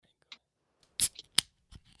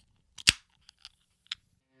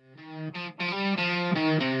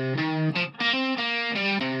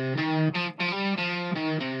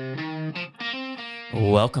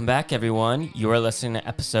Welcome back, everyone. You are listening to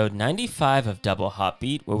episode 95 of Double Hop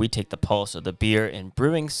Beat, where we take the pulse of the beer and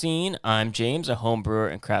brewing scene. I'm James, a home brewer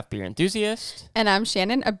and craft beer enthusiast. And I'm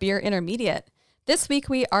Shannon, a beer intermediate. This week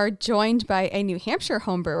we are joined by a New Hampshire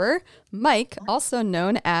home brewer, Mike, also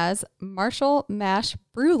known as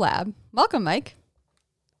Marshallmashbrewlab. Welcome, Mike.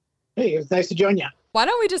 Hey, it's nice to join you. Why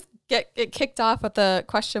don't we just get it kicked off with the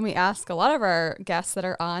question we ask a lot of our guests that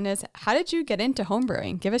are on is, how did you get into home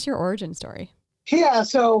brewing? Give us your origin story. Yeah,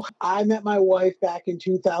 so I met my wife back in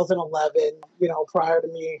 2011. Prior to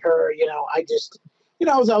meeting her, I just,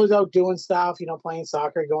 I was always out doing stuff, playing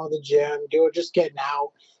soccer, going to the gym, just getting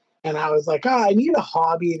out. And I was like, I need a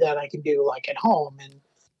hobby that I can do like at home. And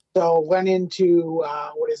so went into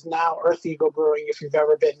what is now Earth Eagle Brewing, if you've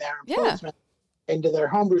ever been there in Portsmouth, into their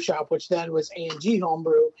homebrew shop, which then was A&G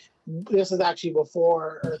Homebrew. This is actually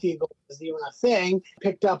before Earth Eagle was even a thing.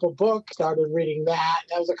 Picked up a book, started reading that.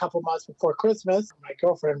 That was a couple months before Christmas. My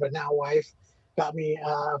girlfriend, but now wife, got me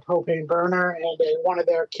a propane burner and one of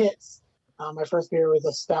their kits. My first beer was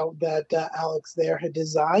a stout that Alex there had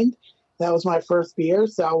designed. That was my first beer,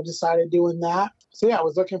 so I decided doing that. So yeah, I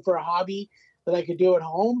was looking for a hobby that I could do at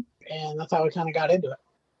home, and that's how I kind of got into it.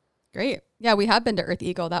 Great. Yeah, we have been to Earth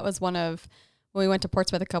Eagle. That was one of, when we went to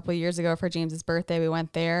Portsmouth a couple of years ago for James's birthday, we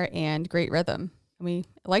went there, and Great Rhythm. And we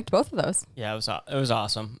liked both of those. Yeah, it was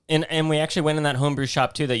awesome. And we actually went in that homebrew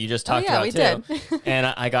shop too that you just talked about too. Did. And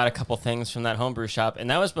I got a couple things from that homebrew shop, and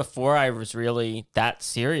that was before I was really that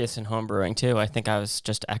serious in homebrewing too. I think I was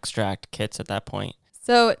just extract kits at that point.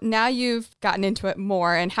 So now you've gotten into it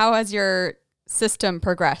more, and how has your system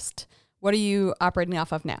progressed? What are you operating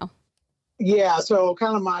off of now? Yeah, so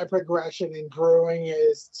kind of my progression in brewing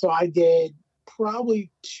is, so I did probably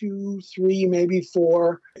 2, 3, maybe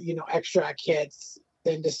 4, extract kits,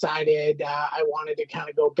 then decided I wanted to kind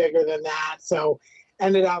of go bigger than that. So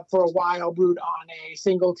ended up for a while brewed on a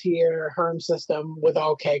single tier Herm system with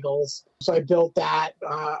all kegels. So I built that,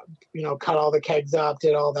 cut all the kegs up,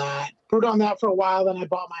 did all that. Brewed on that for a while. Then I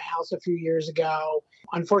bought my house a few years ago.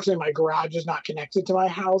 Unfortunately, my garage is not connected to my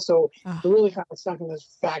house. So it really kind of stuck in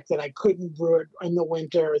this fact that I couldn't brew it in the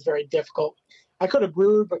winter. It was very difficult. I could have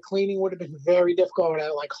brewed, but cleaning would have been very difficult. I would have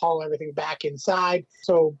to haul everything back inside.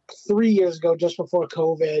 So 3 years ago, just before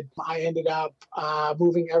COVID, I ended up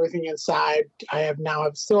moving everything inside. I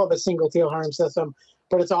still have a single tier Herm system,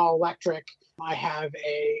 but it's all electric. I have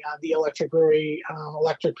the electric brewery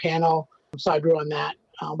electric panel, so I brew on that,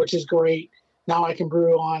 which is great. Now I can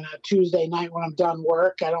brew on a Tuesday night when I'm done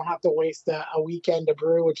work. I don't have to waste a weekend to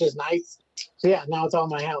brew, which is nice. So yeah, now it's all in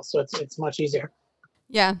my house, so it's much easier.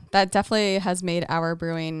 Yeah, that definitely has made our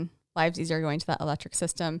brewing lives easier going to that electric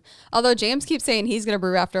system. Although James keeps saying he's going to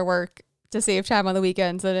brew after work to save time on the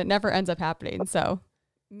weekends, and it never ends up happening. So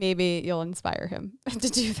maybe you'll inspire him to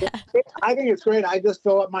do that. I think it's great. I just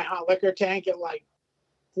fill up my hot liquor tank at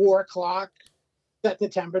 4 o'clock, set the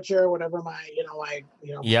temperature, whatever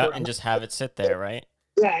Yeah, and just have it sit there, right?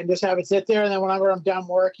 Yeah, and just have it sit there. And then whenever I'm done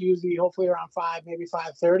work, usually hopefully around 5, maybe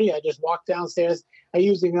 5:30, I just walk downstairs. I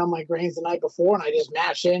usually mill my grains the night before, and I just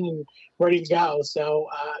mash in and ready to go. So,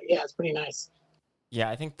 yeah, it's pretty nice. Yeah,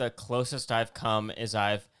 I think the closest I've come is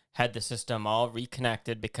I've had the system all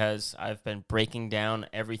reconnected because I've been breaking down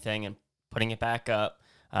everything and putting it back up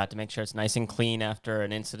to make sure it's nice and clean after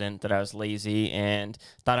an incident that I was lazy and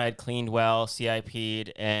thought I had cleaned well,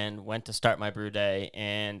 CIP'd, and went to start my brew day.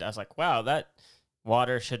 And I was like, wow, that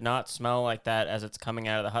water should not smell like that as it's coming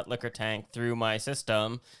out of the hot liquor tank through my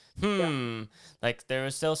system. Like there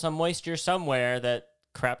was still some moisture somewhere that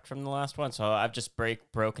crept from the last one. So I've just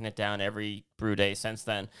broken it down every brew day since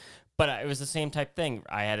then. But it was the same type thing.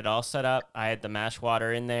 I had it all set up. I had the mash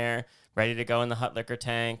water in there, ready to go in the hot liquor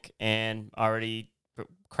tank, and already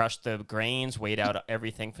crushed the grains, weighed out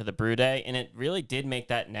everything for the brew day. And it really did make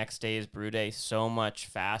that next day's brew day so much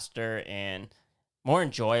faster and more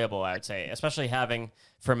enjoyable, I would say, especially having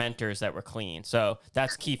fermenters that were clean. So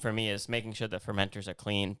that's key for me, is making sure the fermenters are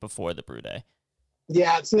clean before the brew day.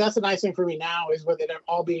 Yeah, so that's the nice thing for me now is with it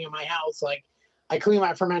all being in my house. I clean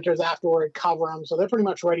my fermenters afterward, cover them, so they're pretty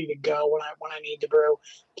much ready to go when I need to brew.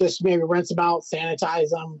 Just maybe rinse them out,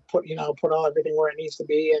 sanitize them, put all everything where it needs to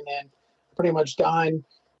be, and then pretty much done.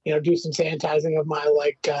 Do some sanitizing of my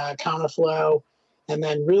counterflow. And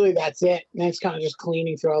then really that's it. And it's kind of just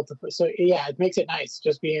cleaning throughout so yeah, it makes it nice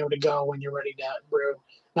just being able to go when you're ready to brew,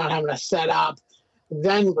 not having to set up,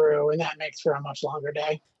 then brew, and that makes for a much longer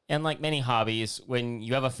day. And like many hobbies, when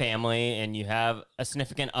you have a family and you have a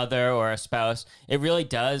significant other or a spouse, it really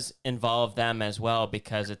does involve them as well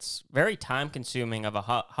because it's very time consuming of a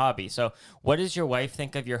hobby. So what does your wife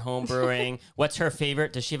think of your home brewing? What's her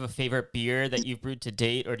favorite? Does she have a favorite beer that you've brewed to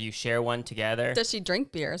date, or do you share one together? Does she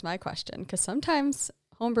drink beer is my question, because sometimes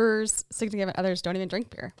homebrewers, significant others don't even drink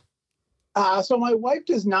beer. So my wife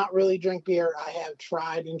does not really drink beer. I have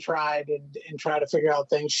tried and tried and try to figure out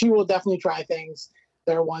things. She will definitely try things.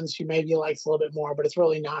 There are ones she maybe likes a little bit more, but it's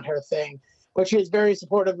really not her thing. But she is very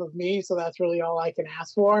supportive of me, so that's really all I can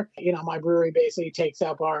ask for. My brewery basically takes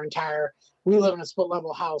up we live in a split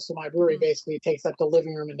level house, so my brewery basically takes up the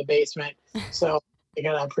living room and the basement. So I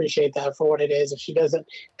gotta appreciate that for what it is. If she doesn't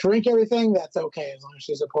drink everything, that's okay, as long as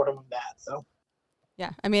she's supportive of that. So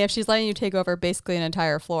yeah, I mean, if she's letting you take over basically an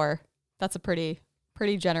entire floor, that's a pretty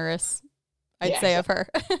generous, I'd say, of her.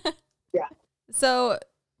 Yeah. So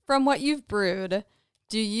from what you've brewed,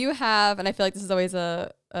 do you have, and I feel like this is always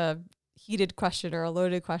a heated question or a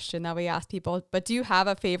loaded question that we ask people, but do you have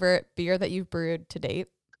a favorite beer that you've brewed to date?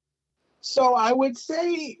 So I would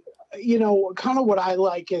say, kind of what I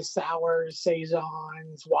like is sours,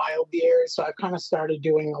 saisons, wild beers. So I've kind of started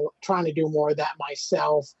trying to do more of that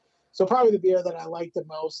myself. So probably the beer that I like the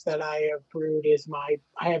most that I have brewed is I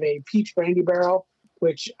have a peach brandy barrel,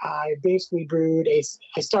 which I basically brewed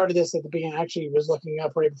I started this at the beginning. I actually was looking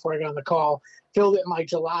up right before I got on the call, filled it in like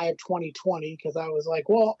July of 2020 because I was like,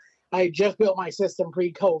 well, I had just built my system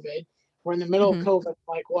pre-COVID. We're in the middle of COVID. I'm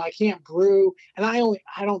like, well, I can't brew. And I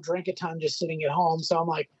don't drink a ton just sitting at home. So I'm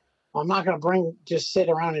like, well, I'm not going to just sit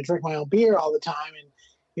around and drink my own beer all the time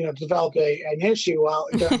and, develop an issue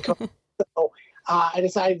during COVID. So I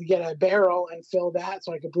decided to get a barrel and fill that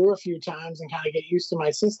so I could brew a few times and kind of get used to my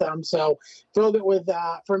system. So filled it with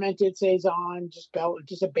fermented saison,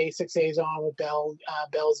 just a basic saison with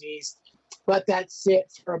Bell's yeast. Let that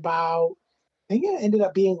sit for about, I think it ended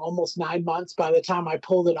up being almost 9 months by the time I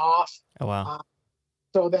pulled it off. Oh, wow.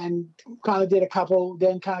 So then kind of did a couple,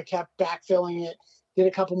 then kind of kept backfilling it, did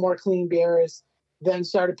a couple more clean beers, then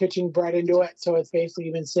started pitching Brett into it. So it's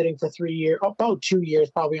basically been sitting for 3 years, about 2 years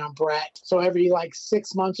probably on Brett. So every like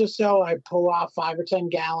 6 months or so, I pull off 5 or 10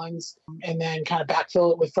 gallons and then kind of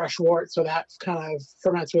backfill it with fresh wort. So that kind of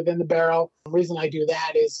ferments within the barrel. The reason I do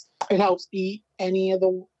that is it helps eat any of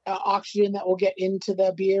the oxygen that will get into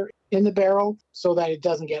the beer in the barrel so that it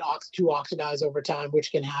doesn't get too oxidized over time,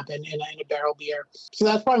 which can happen in a barrel beer. So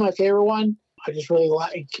that's probably my favorite one. I just really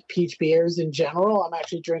like peach beers in general. I'm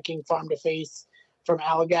actually drinking Farm to Face from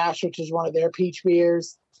Allagash, which is one of their peach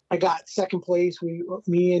beers. I got second place.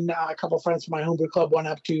 Me and a couple of friends from my homebrew club went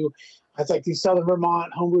up to, it's like the Southern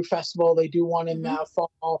Vermont Homebrew Festival. They do one in the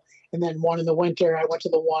fall and then one in the winter. I went to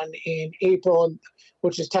the one in April,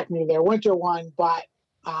 which is technically their winter one, but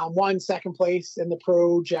won second place in the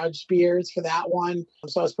pro judge beers for that one.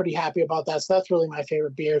 So I was pretty happy about that. So that's really my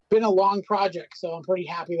favorite beer. It's been a long project, so I'm pretty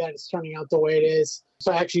happy that it's turning out the way it is.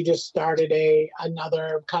 So I actually just started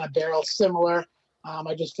another kind of barrel similar.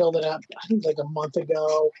 I just filled it up, I think like a month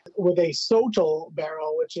ago with a Sotal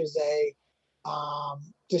barrel, which is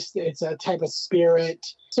it's a type of spirit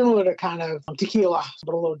similar to kind of tequila,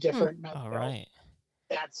 but a little different. All right.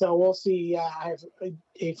 So we'll see. I have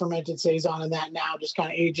a fermented saison in that now, just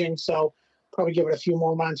kind of aging. So probably give it a few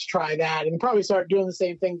more months, try that, and probably start doing the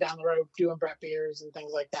same thing down the road, doing Brett beers and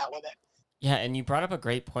things like that with it. Yeah, and you brought up a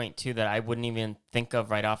great point too that I wouldn't even think of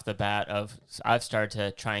right off the bat. I've started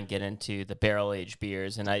to try and get into the barrel aged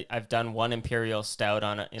beers, and I've done one imperial stout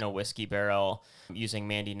in a whiskey barrel using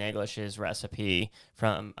Mandy Naglish's recipe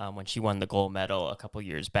from when she won the gold medal a couple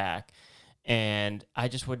years back, and I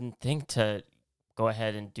just wouldn't think to go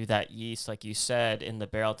ahead and do that yeast, like you said, in the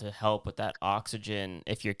barrel to help with that oxygen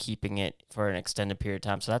if you're keeping it for an extended period of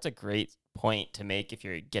time. So that's a great point to make if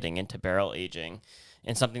you're getting into barrel aging,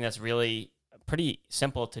 and something that's really pretty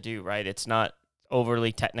simple to do, right? It's not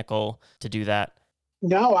overly technical to do that.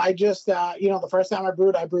 No, I just, the first time I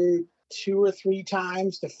brewed 2 or 3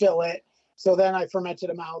 times to fill it. So then I fermented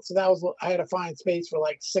them out. So I had to find space for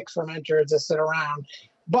like 6 fermenters to sit around.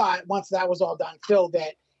 But once that was all done, filled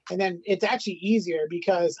it. And then it's actually easier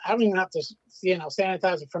because I don't even have to,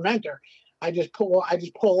 sanitize the fermenter. I just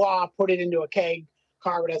pull off, put it into a keg,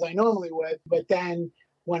 carve it as I normally would. But then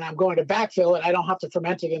when I'm going to backfill it, I don't have to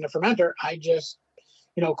ferment it in a fermenter. I just,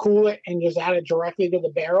 cool it and just add it directly to the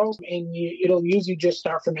barrel. And it'll usually just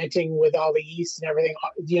start fermenting with all the yeast and everything,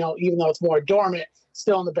 even though it's more dormant,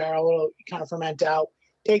 still in the barrel, it'll kind of ferment out.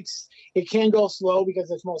 It can go slow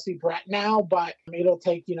because it's mostly Brett now, but it'll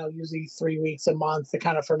take, usually 3 weeks, a month to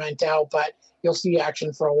kind of ferment out, but you'll see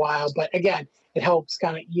action for a while. But again, it helps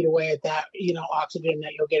kind of eat away at that, oxygen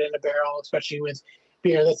that you'll get in a barrel, especially with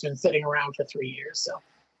beer that's been sitting around for 3 years. So.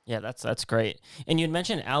 Yeah, that's great. And you'd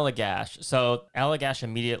mentioned Allagash. So Allagash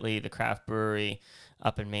immediately, the craft brewery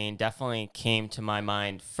up in Maine, definitely came to my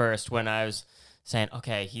mind first when I was saying,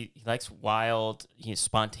 okay, he likes wild,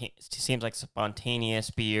 seems like spontaneous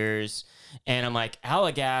beers. And I'm like,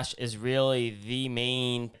 Allagash is really the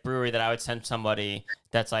main brewery that I would send somebody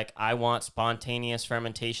that's like, I want spontaneous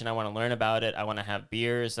fermentation. I want to learn about it. I want to have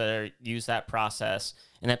beers that use that process.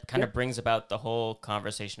 And it kind of brings about the whole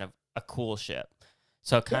conversation of a cool ship.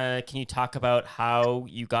 So kind of, can you talk about how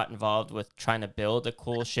you got involved with trying to build a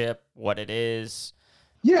cool ship, what it is?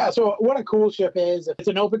 Yeah, so what a cool ship is, it's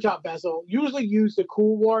an open top vessel, usually used to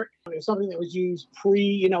cool wort. It's something that was used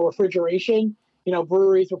pre, refrigeration.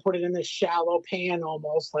 Breweries would put it in this shallow pan,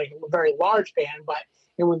 almost like a very large pan, but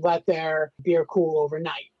it would let their beer cool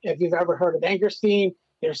overnight. If you've ever heard of Anchor Steam,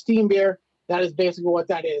 their steam beer, that is basically what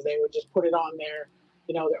that is. They would just put it on their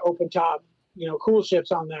open top, cool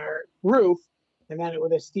ships on their roof. And then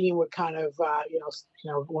the steam would kind of, when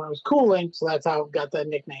it was cooling. So that's how it got the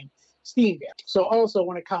nickname steam beer. So also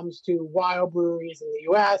when it comes to wild breweries in the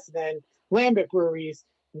U.S., then lambic breweries,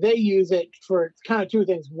 they use it for kind of two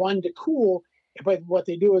things. One, to cool, but what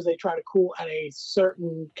they do is they try to cool at a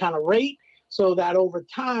certain kind of rate so that over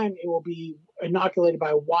time it will be inoculated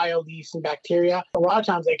by wild yeast and bacteria. A lot of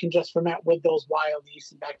times they can just ferment with those wild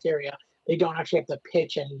yeast and bacteria. They don't actually have to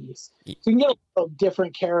pitch any yeast. So you can get a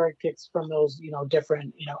different characteristics from those,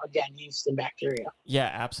 different, again, yeast and bacteria.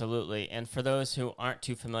 Yeah, absolutely. And for those who aren't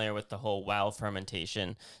too familiar with the whole wild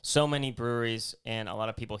fermentation, so many breweries and a lot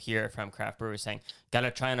of people hear from craft brewers saying, got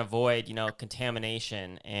to try and avoid,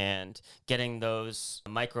 contamination and getting those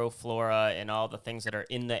microflora and all the things that are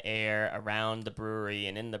in the air around the brewery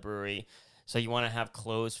and in the brewery. So you want to have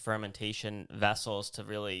closed fermentation vessels to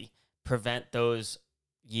really prevent those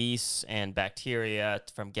yeasts and bacteria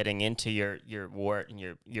from getting into your wort and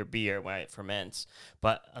your beer when it ferments.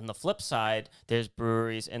 But on the flip side, there's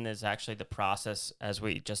breweries, and there's actually the process, as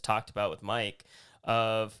we just talked about with Mike,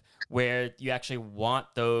 of where you actually want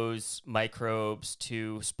those microbes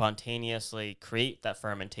to spontaneously create that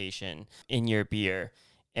fermentation in your beer.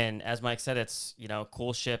 And as Mike said, it's,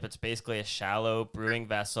 cool ship. It's basically a shallow brewing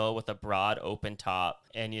vessel with a broad open top.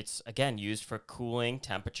 And it's, again, used for cooling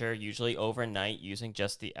temperature, usually overnight, using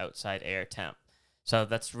just the outside air temp. So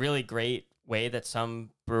that's really great way that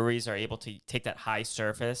some breweries are able to take that high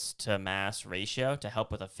surface to mass ratio to help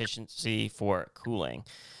with efficiency for cooling.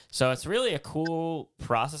 So it's really a cool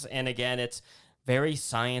process. And again, it's very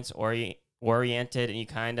science oriented,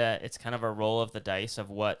 and it's kind of a roll of the dice of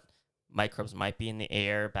what microbes might be in the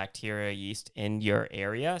air, bacteria, yeast in your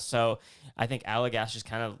area. So I think Allagash is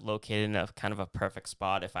kind of located in a kind of a perfect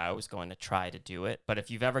spot if I was going to try to do it. But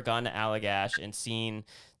if you've ever gone to Allagash and seen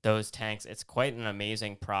those tanks, it's quite an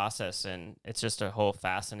amazing process. And it's just a whole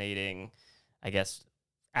fascinating, I guess,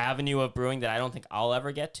 avenue of brewing that I don't think I'll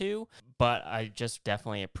ever get to. But I just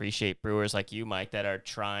definitely appreciate brewers like you, Mike, that are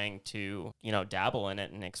trying to, dabble in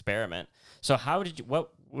it and experiment. So what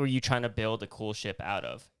were you trying to build a cool ship out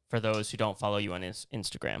of, for those who don't follow you on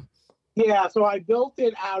Instagram? Yeah, so I built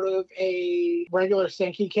it out of a regular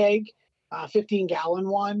Sankey keg, 15-gallon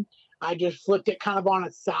one. I just flipped it kind of on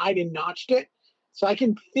its side and notched it. So I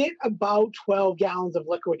can fit about 12 gallons of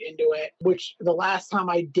liquid into it, which the last time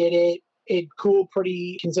I did it, it cooled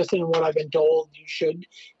pretty consistent in what I've been told you should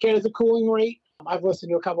get as a cooling rate. I've listened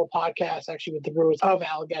to a couple of podcasts actually with the brewers of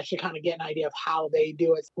Allagash to kind of get an idea of how they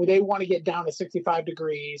do it. They want to get down to 65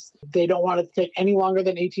 degrees. They don't want it to take any longer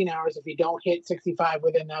than 18 hours. If you don't hit 65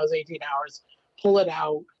 within those 18 hours, pull it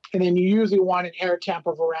out. And then you usually want an air temp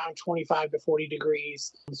of around 25 to 40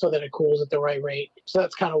 degrees so that it cools at the right rate. So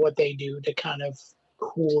that's kind of what they do to kind of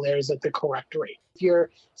cool theirs at the correct rate. If you're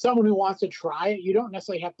someone who wants to try it, you don't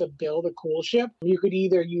necessarily have to build a cool ship. You could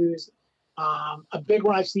either use a big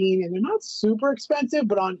one I've seen, and they're not super expensive,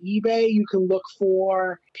 but on eBay, you can look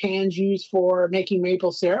for pans used for making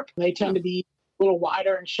maple syrup. They tend to be a little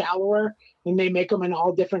wider and shallower, and they make them in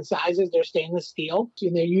all different sizes. They're stainless steel,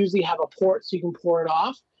 and they usually have a port so you can pour it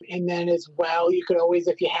off. And then as well, you could always,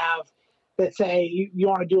 if you have, let's say you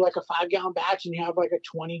want to do like a 5-gallon batch and you have like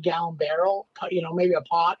a 20-gallon barrel, maybe a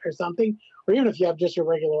pot or something, or even if you have just a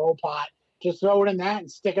regular old pot, just throw it in that and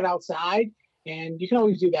stick it outside. And you can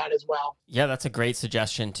always do that as well. Yeah, that's a great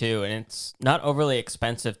suggestion too. And it's not overly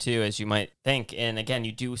expensive too, as you might think. And again,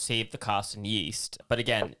 you do save the cost in yeast. But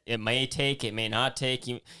again, it may take, it may not take.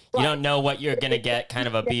 You don't know what you're going to get kind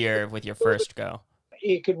of a beer with your first go.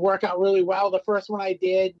 It could work out really well. The first one I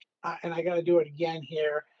did, and I got to do it again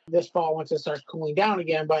here this fall once it starts cooling down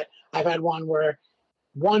again. But I've had one where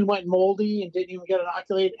one went moldy and didn't even get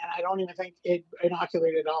inoculated, and I don't even think it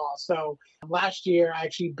inoculated at all. So last year I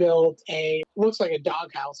actually built looks like a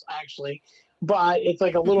doghouse actually, but it's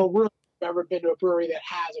like a little room. If you've ever been to a brewery that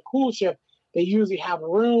has a cool ship, they usually have a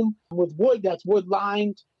room with wood that's wood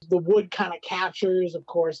lined. The wood kind of captures, of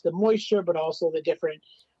course, the moisture, but also the different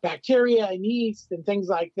bacteria and yeast and things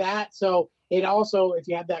like that. So it also, if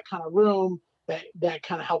you have that kind of room that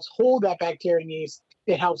kind of helps hold that bacteria and yeast,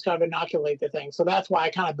 it helps kind of inoculate the thing. So that's why I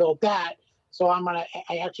kind of built that. So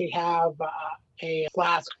I actually have a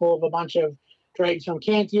flask full of a bunch of dregs from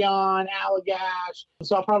Cantillon, Allagash.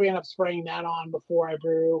 So I'll probably end up spraying that on before I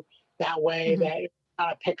brew. That way that it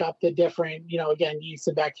kind of pick up the different, again, yeast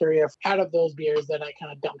and bacteria out of those beers that I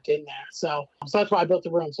kind of dumped in there. So that's why I built the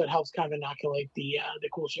room. So it helps kind of inoculate the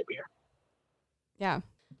cool ship beer. Yeah.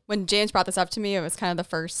 When James brought this up to me, it was kind of the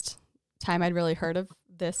first time I'd really heard of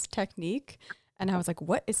this technique. And I was like,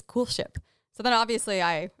 what is cool ship? So then obviously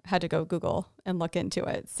I had to go Google and look into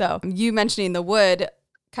it. So you mentioning the wood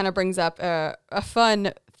kind of brings up a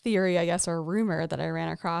fun theory, I guess, or rumor that I ran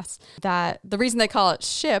across, that the reason they call it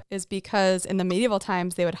ship is because in the medieval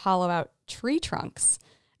times, they would hollow out tree trunks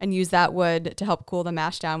and use that wood to help cool the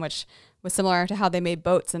mash down, which was similar to how they made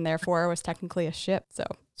boats and therefore was technically a ship. So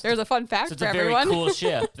there's a fun fact for everyone. It's a very cool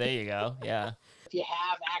ship. There you go. Yeah. If you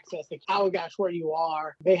have access to Allagash where you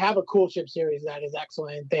are, they have a cool ship series that is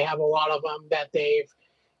excellent. They have a lot of them that they've,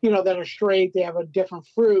 that are straight. They have a different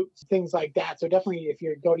fruit, things like that. So definitely if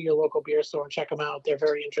you go to your local beer store and check them out, they're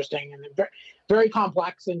very interesting and they're very, very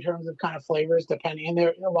complex in terms of kind of flavors depending. And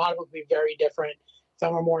a lot of them will be very different.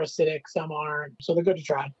 Some are more acidic, some aren't. So they're good to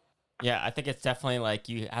try. Yeah, I think it's definitely like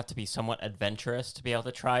you have to be somewhat adventurous to be able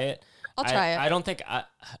to try it. I'll try it. I don't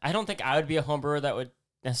think I would be a home brewer that would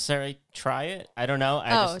necessarily try it. I don't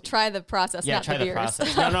know. Try the process, yeah, not try the the beers.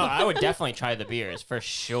 process. No, I would definitely try the beers for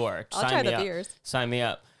sure. I'll try the beers. Sign me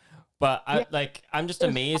up. But I'm just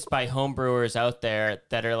amazed by home brewers out there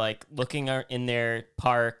that are like looking in their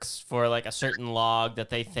parks for like a certain log that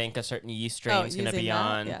they think a certain yeast strain is going to be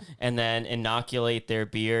on, and then inoculate their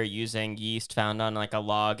beer using yeast found on like a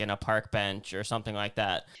log in a park bench or something like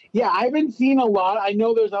that. Yeah, I haven't seen a lot. I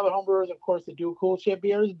know there's other home brewers, of course, that do cool ship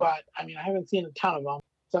beers, but I mean, I haven't seen a ton of them.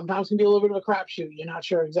 Sometimes it can be a little bit of a crapshoot. You're not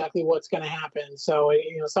sure exactly what's going to happen. So,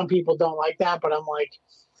 some people don't like that, but I'm like,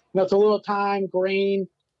 it's a little time, grain.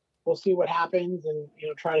 We'll see what happens and,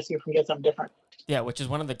 try to see if we can get something different. Yeah, which is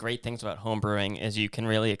one of the great things about home brewing is you can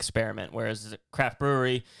really experiment. Whereas as a craft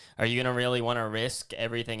brewery, are you going to really want to risk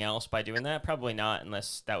everything else by doing that? Probably not,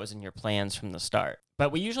 unless that was in your plans from the start.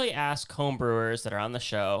 But we usually ask home brewers that are on the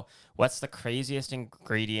show, what's the craziest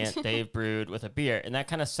ingredient they've brewed with a beer? And that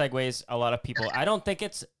kind of segues a lot of people. I don't think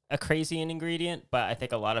it's a crazy ingredient, but I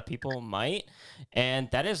think a lot of people might, and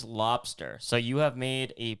that is lobster. So you have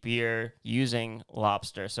made a beer using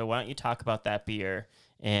lobster. So why don't you talk about that beer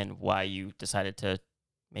and why you decided to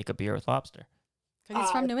make a beer with lobster? Because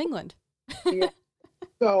he's from New England. Yeah.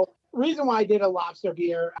 So reason why I did a lobster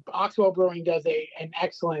beer, Oxbow Brewing does an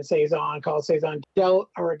excellent saison called Saison del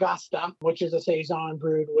Aragosta, which is a saison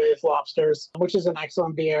brewed with lobsters, which is an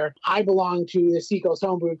excellent beer. I belong to the Seacoast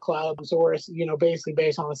Homebrew Club, so we're basically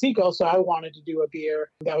based on the Seacoast. So I wanted to do a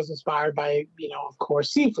beer that was inspired by of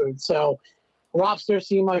course seafood. So lobster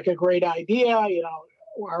seemed like a great idea.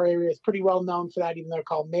 Our area is pretty well known for that, even though they're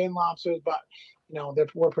called Maine lobsters, but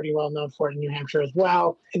we're pretty well known for it in New Hampshire as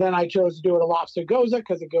well. And then I chose to do it a lobster goza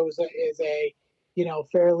because a goza is a,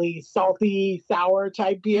 fairly salty, sour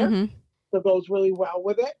type beer. Mm-hmm. So it goes really well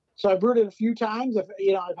with it. So I brewed it a few times. I've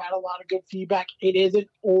had a lot of good feedback. It isn't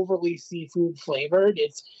overly seafood flavored.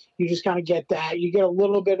 You just kind of get that. You get a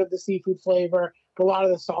little bit of the seafood flavor, but a lot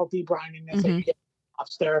of the salty brininess that you get.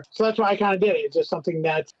 Lobster. So that's why I kind of did it. It's just something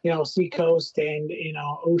that's, seacoast and,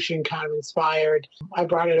 ocean kind of inspired. I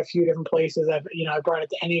brought it a few different places. I brought it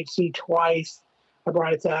to NHC twice. I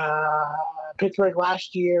brought it to Pittsburgh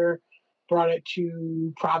last year, brought it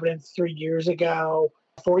to Providence 4 years ago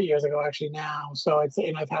actually now. So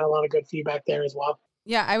I've had a lot of good feedback there as well.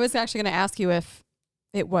 Yeah, I was actually going to ask you if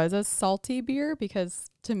it was a salty beer, because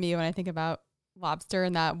to me, when I think about lobster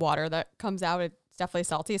and that water that comes out, it's definitely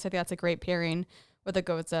salty. So I think that's a great pairing with a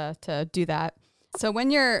goza to do that. So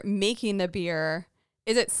when you're making the beer,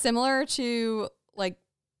 is it similar to like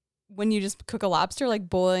when you just cook a lobster, like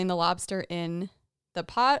boiling the lobster in the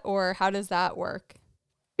pot, or how does that work?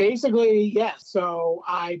 Basically, yes. So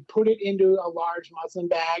I put it into a large muslin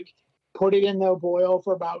bag, put it in the boil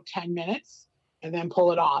for about 10 minutes, and then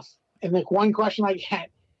pull it off. And the one question I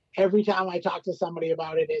get every time I talk to somebody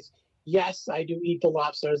about it is, yes, I do eat the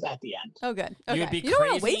lobsters at the end. Oh, good. Okay. You'd be you don't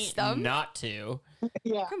want to waste them. Not to.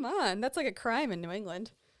 Yeah. Come on. That's like a crime in New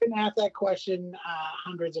England. been asked that question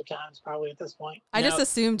hundreds of times probably at this point. I just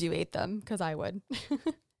assumed you ate them because I would.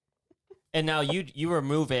 And now you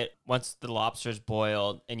remove it once the lobster's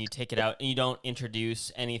boiled and you take it out and you don't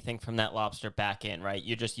introduce anything from that lobster back in, right?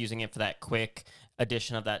 You're just using it for that quick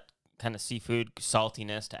addition of that kind of seafood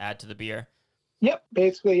saltiness to add to the beer. Yep,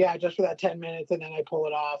 basically, yeah, just for that 10 minutes, and then I pull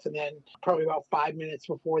it off, and then probably about 5 minutes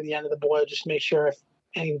before the end of the boil, just to make sure if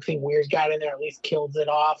anything weird got in there, at least kills it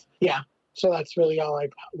off. Yeah, so that's really all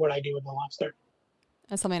what I do with the lobster.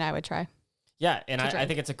 That's something I would try. Yeah, and I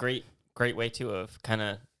think it's a great way too of kind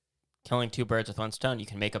of killing two birds with one stone. You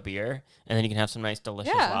can make a beer, and then you can have some nice,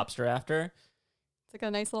 delicious lobster after. It's like a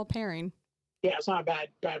nice little pairing. Yeah, it's not a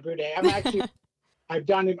bad brew day. I've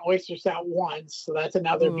done an oyster stout once, so that's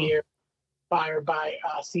another beer inspired by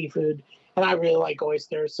seafood, and I really like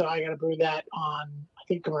oysters, so I got to brew that I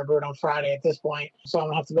think I'm going to brew it on Friday at this point, so I'm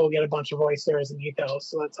going to have to go get a bunch of oysters and eat those,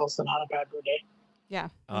 so that's also not a bad brew day. Yeah.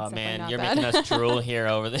 Oh, man, you're making us drool here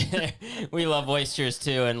over there. We love oysters,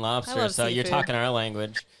 too, and lobsters, so you're talking our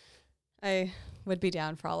language. I would be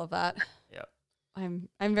down for all of that. Yep.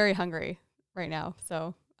 I'm very hungry right now,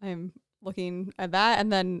 so I'm looking at that,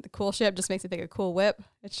 and then the Cool Ship just makes me think of Cool Whip.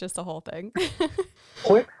 It's just a whole thing.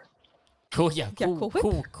 Whip? Cool, yeah. Cool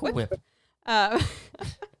Whip. Cool Whip.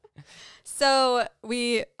 So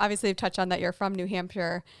we obviously have touched on that you're from New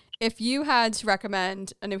Hampshire. If you had to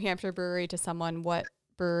recommend a New Hampshire brewery to someone, what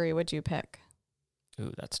brewery would you pick?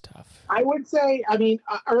 Ooh, that's tough. I would say,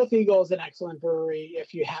 Earth Eagle is an excellent brewery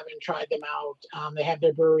if you haven't tried them out. They have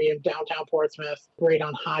their brewery in downtown Portsmouth, right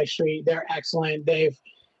on High Street. They're excellent.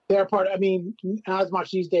 They're part of, not as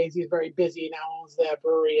much these days. He's very busy now, owns that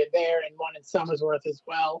brewery in there and one in Somersworth as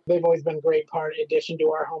well. They've always been a great part, in addition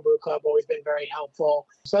to our homebrew club, always been very helpful.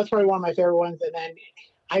 So that's probably one of my favorite ones. And then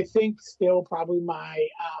I think still probably my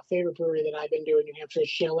favorite brewery that I've been doing in New Hampshire is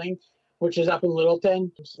Schilling, which is up in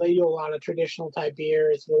Littleton. So they do a lot of traditional type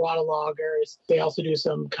beers, a lot of lagers. They also do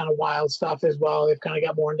some kind of wild stuff as well. They've kind of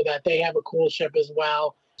got more into that. They have a Cool Ship as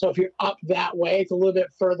well. So if you're up that way, it's a little bit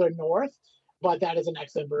further north, but that is an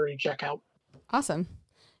excellent brewery to check out. Awesome.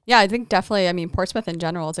 Yeah, I think definitely, Portsmouth in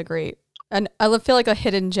general is a great, and I feel like a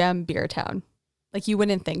hidden gem beer town. Like you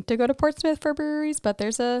wouldn't think to go to Portsmouth for breweries, but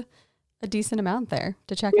there's a decent amount there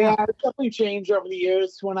to check out. Yeah, it's definitely changed over the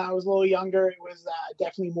years. When I was a little younger, it was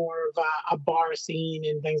definitely more of a bar scene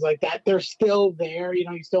and things like that. They're still there. You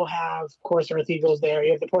still have, of course, Earth Eagles there.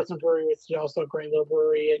 You have the Portsmouth Brewery, which is also a great little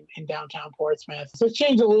brewery in downtown Portsmouth. So it's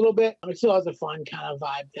changed a little bit. It still has a fun kind of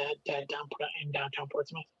vibe that in downtown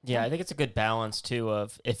Portsmouth. Yeah, I think it's a good balance, too,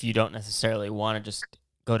 of if you don't necessarily want to just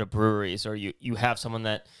go to breweries or you have someone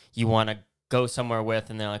that you want to go somewhere with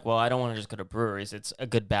and they're like, well, I don't want to just go to breweries. It's a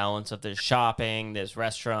good balance of there's shopping, there's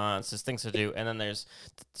restaurants, there's things to do, and then there's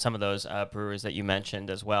some of those breweries that you mentioned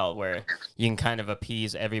as well where you can kind of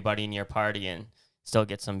appease everybody in your party and still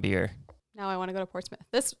get some beer. Now I want to go to Portsmouth.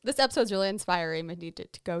 This episode's really inspiring. I need to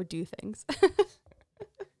go do things.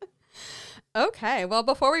 Okay, well,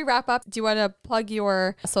 before we wrap up, do you want to plug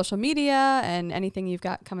your social media and anything you've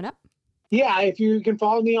got coming up? Yeah, if you can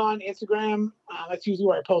follow me on Instagram, that's usually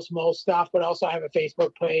where I post most stuff, but also I have a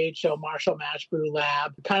Facebook page, so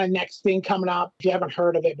Marshallmashbrewlab. Kind of next thing coming up, if you haven't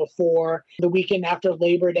heard of it before, the weekend after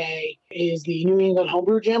Labor Day is the New England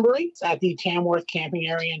Homebrew Jamboree. It's at the Tamworth camping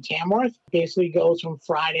area in Tamworth. Basically goes from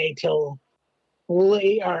Friday till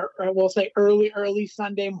late, or we'll say early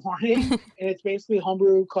Sunday morning. And it's basically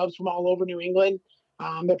homebrew clubs from all over New England.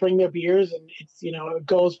 That bring their beers, and it's, it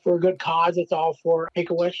goes for a good cause. It's all for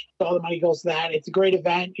Make-A-Wish. All the money goes to that. It's a great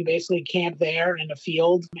event. You basically camp there in a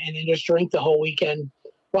field and then just drink the whole weekend.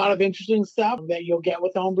 A lot of interesting stuff that you'll get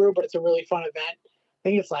with homebrew, but it's a really fun event. I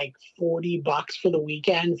think it's like $40 for the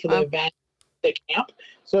weekend for the event, the camp.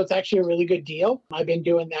 So it's actually a really good deal. I've been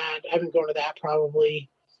doing that. I've been going to that probably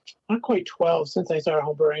not quite 12 since I started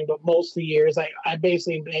homebrewing, but most of the years I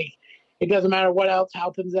basically make. It doesn't matter what else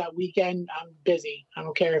happens that weekend. I'm busy. I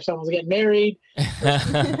don't care if someone's getting married.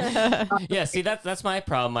 Yeah, see, that's my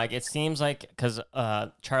problem, Mike. It seems like, because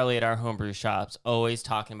Charlie at our homebrew shop's always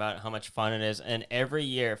talking about how much fun it is. And every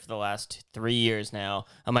year for the last 3 years now,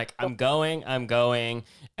 I'm like, I'm going.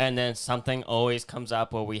 And then something always comes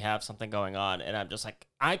up where we have something going on. And I'm just like,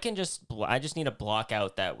 I just need to block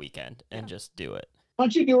out that weekend and just do it.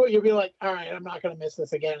 Once you do it, you'll be like, all right, I'm not going to miss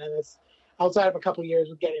this again. And it's outside of a couple of years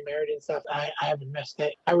of getting married and stuff, I haven't missed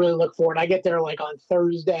it. I really look forward. I get there like on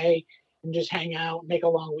Thursday and just hang out, make a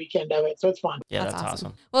long weekend of it. So it's fun. Yeah, that's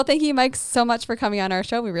awesome. Well, thank you, Mike, so much for coming on our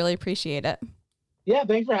show. We really appreciate it. Yeah,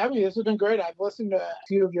 thanks for having me. This has been great. I've listened to a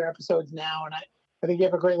few of your episodes now, and I think you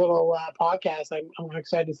have a great little podcast. I'm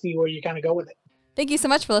excited to see where you kind of go with it. Thank you so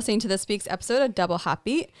much for listening to this week's episode of Double Hop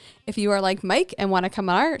Beat. If you are like Mike and want to come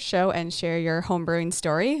on our show and share your homebrewing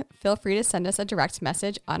story, feel free to send us a direct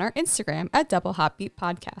message on our Instagram at Double Hop Beat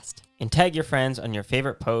Podcast. And tag your friends on your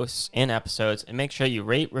favorite posts and episodes, and make sure you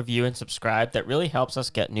rate, review, and subscribe. That really helps us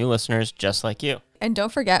get new listeners just like you. And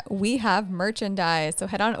don't forget, we have merchandise. So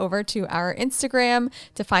head on over to our Instagram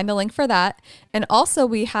to find the link for that. And also,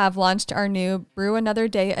 we have launched our new Brew Another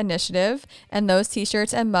Day initiative, and those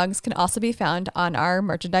t-shirts and mugs can also be found on our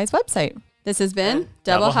merchandise website. This has been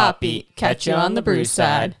Double Hop Beat. Catch you on the brew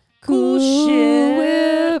side. Cool shit.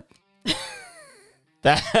 Whip.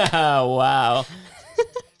 Wow.